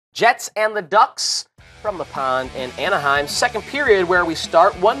Jets and the Ducks from the pond in Anaheim. Second period where we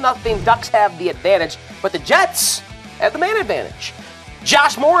start. 1-0 Ducks have the advantage, but the Jets have the man advantage.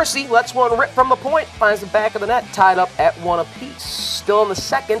 Josh Morrissey lets one rip from the point, finds the back of the net, tied up at 1 apiece. Still in the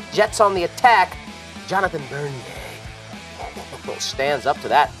second, Jets on the attack. Jonathan Bernier stands up to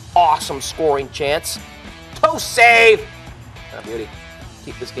that awesome scoring chance. Toe save! Oh, beauty.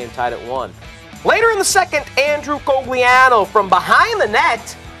 Keep this game tied at 1. Later in the second, Andrew Cogliano from behind the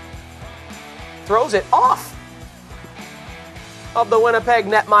net throws it off of the Winnipeg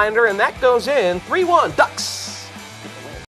netminder, and that goes in. 3-1 Ducks.